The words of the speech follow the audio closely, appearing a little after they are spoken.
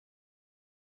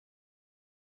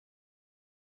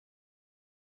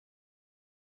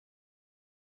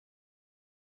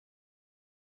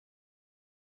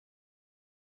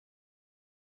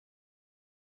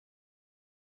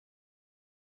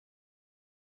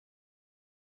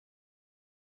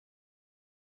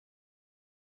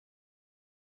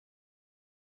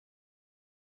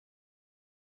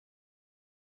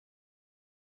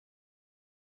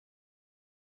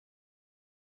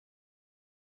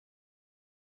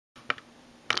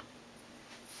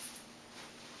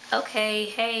Okay,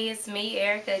 hey, it's me,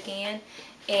 Erica, again,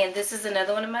 and this is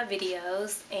another one of my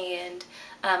videos, and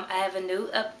I have a new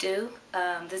updo.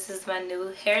 This is my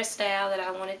new hairstyle that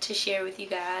I wanted to share with you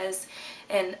guys,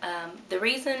 and the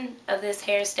reason of this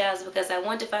hairstyle is because I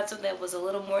wanted to find something that was a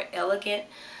little more elegant,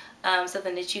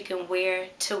 something that you can wear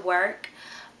to work.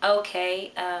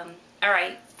 Okay,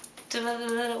 alright,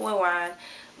 rewind.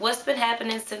 What's been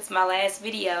happening since my last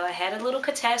video? I had a little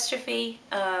catastrophe.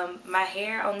 My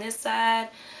hair on this side,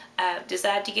 I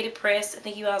decided to get it pressed. I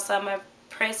think you all saw my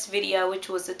pressed video, which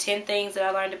was the 10 things that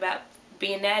I learned about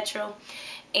being natural.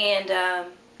 And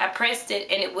I pressed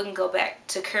it and it wouldn't go back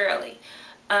to curly.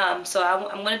 So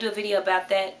I'm going to do a video about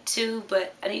that too,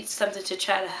 but I need something to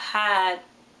try to hide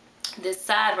this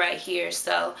side right here.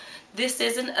 So this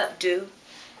is an updo.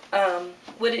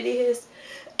 What it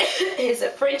is a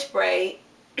French braid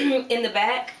in the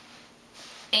back,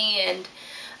 and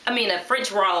I mean a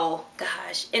French roll,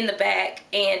 gosh, in the back,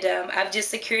 and I've just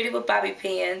secured it with bobby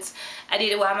pins. I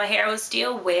did it while my hair was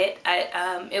still wet.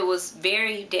 It was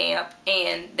very damp,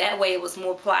 and that way it was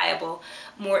more pliable,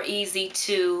 more easy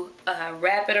to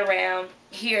wrap it around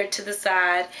here to the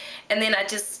side, and then I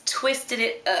just twisted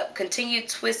it up, continued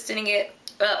twisting it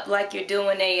up like you're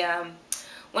doing a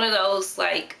one of those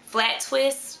like flat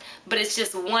twists, but it's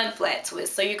just one flat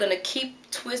twist. So you're going to keep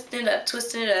twisting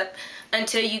it up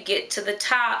until you get to the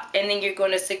top, and then you're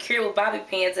going to secure with bobby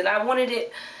pins. And I wanted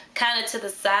it kind of to the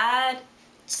side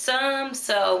some,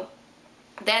 so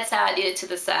that's how I did it to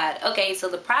the side. Okay, so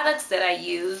the products that I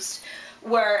used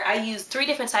were, I used 3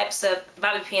 different types of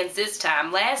bobby pins this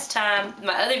time. Last time,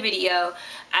 my other video,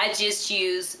 I just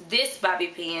used this bobby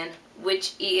pin,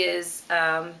 which is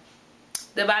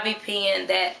the bobby pin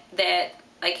that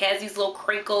like has these little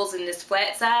crinkles in this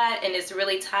flat side, and it's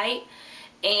really tight.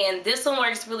 And this one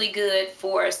works really good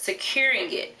for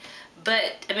securing it,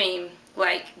 but I mean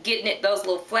like getting it those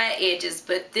little flat edges.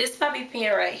 But this bobby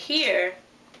pin right here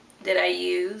that I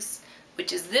use,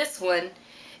 which is this one,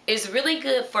 is really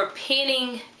good for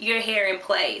pinning your hair in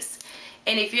place.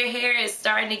 And if your hair is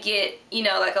starting to get, you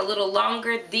know, like a little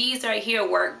longer, these right here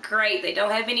work great. They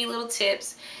don't have any little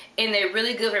tips, and they're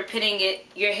really good for pinning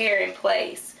your hair in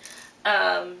place.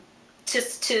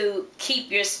 Just to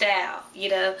keep your style, you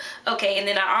know. Okay, and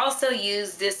then I also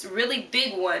use this really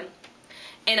big one,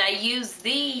 and I use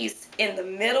these in the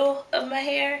middle of my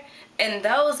hair, and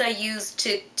those I use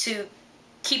to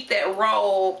keep that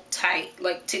roll tight,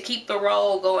 like to keep the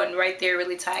roll going right there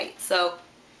really tight. So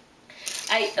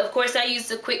of course I use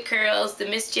the quick curls, the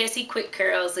Miss Jessie quick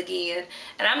curls again,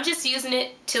 and I'm just using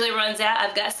it till it runs out.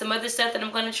 I've got some other stuff that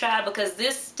I'm going to try because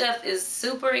this stuff is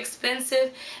super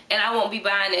expensive, and I won't be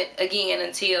buying it again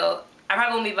until, I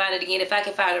probably won't be buying it again if I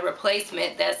can find a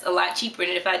replacement that's a lot cheaper,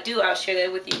 and if I do, I'll share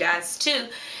that with you guys too.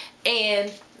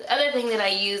 And the other thing that I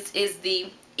use is the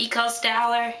Eco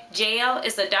Styler gel.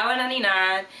 It's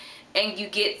 $1.99, and you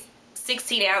get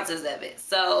 16 ounces of it,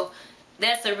 so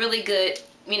that's a really good,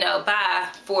 you know, buy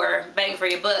for bang for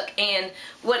your buck. And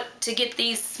to get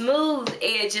these smooth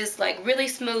edges, like really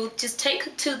smooth, just take a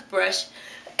toothbrush,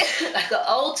 like an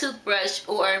old toothbrush,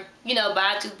 or, you know,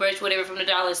 buy a toothbrush, whatever, from the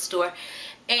dollar store,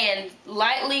 and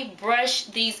lightly brush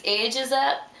these edges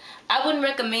up. I wouldn't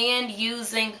recommend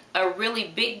using a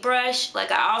really big brush.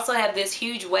 Like, I also have this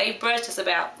huge wave brush that's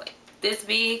about like this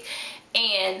big,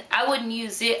 and I wouldn't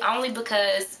use it only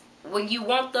because when you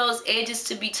want those edges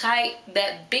to be tight,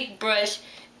 that big brush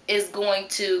is going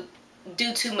to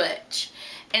do too much.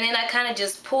 And then I kind of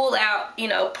just pull out, you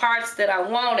know, parts that I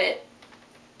wanted,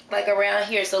 like around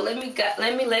here. So let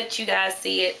me let you guys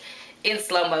see it in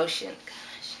slow motion.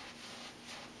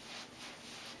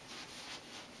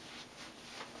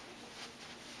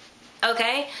 Gosh.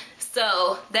 Okay,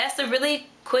 so that's a really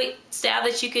quick style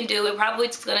that you can do. It probably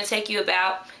is going to take you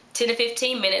about 10 to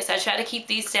 15 minutes. I try to keep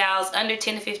these styles under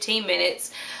 10 to 15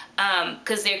 minutes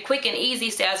because they're quick and easy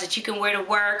styles that you can wear to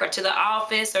work or to the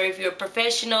office, or if you're a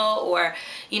professional, or,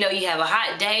 you know, you have a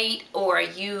hot date, or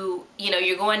you know,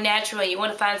 you're going natural and you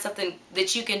want to find something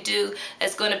that you can do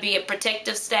that's going to be a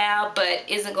protective style but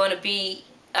isn't going to be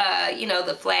you know,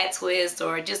 the flat twist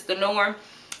or just the norm.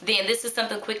 Then this is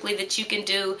something quickly that you can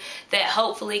do that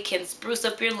hopefully can spruce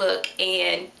up your look,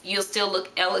 and you'll still look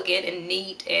elegant and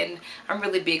neat. And I'm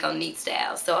really big on neat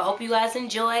styles. So I hope you guys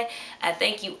enjoy. I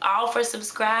thank you all for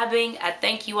subscribing. I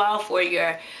thank you all for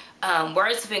your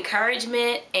words of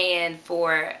encouragement, and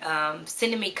for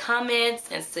sending me comments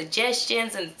and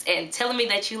suggestions, and telling me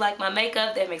that you like my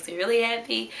makeup. That makes me really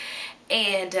happy.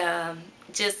 And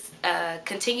just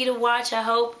continue to watch, I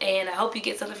hope, and I hope you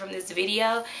get something from this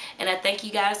video. And I thank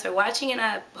you guys for watching, and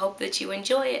I hope that you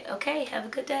enjoy it. Okay, have a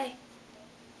good day.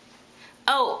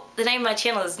 Oh, the name of my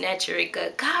channel is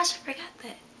Naturika. Gosh, I forgot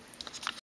that.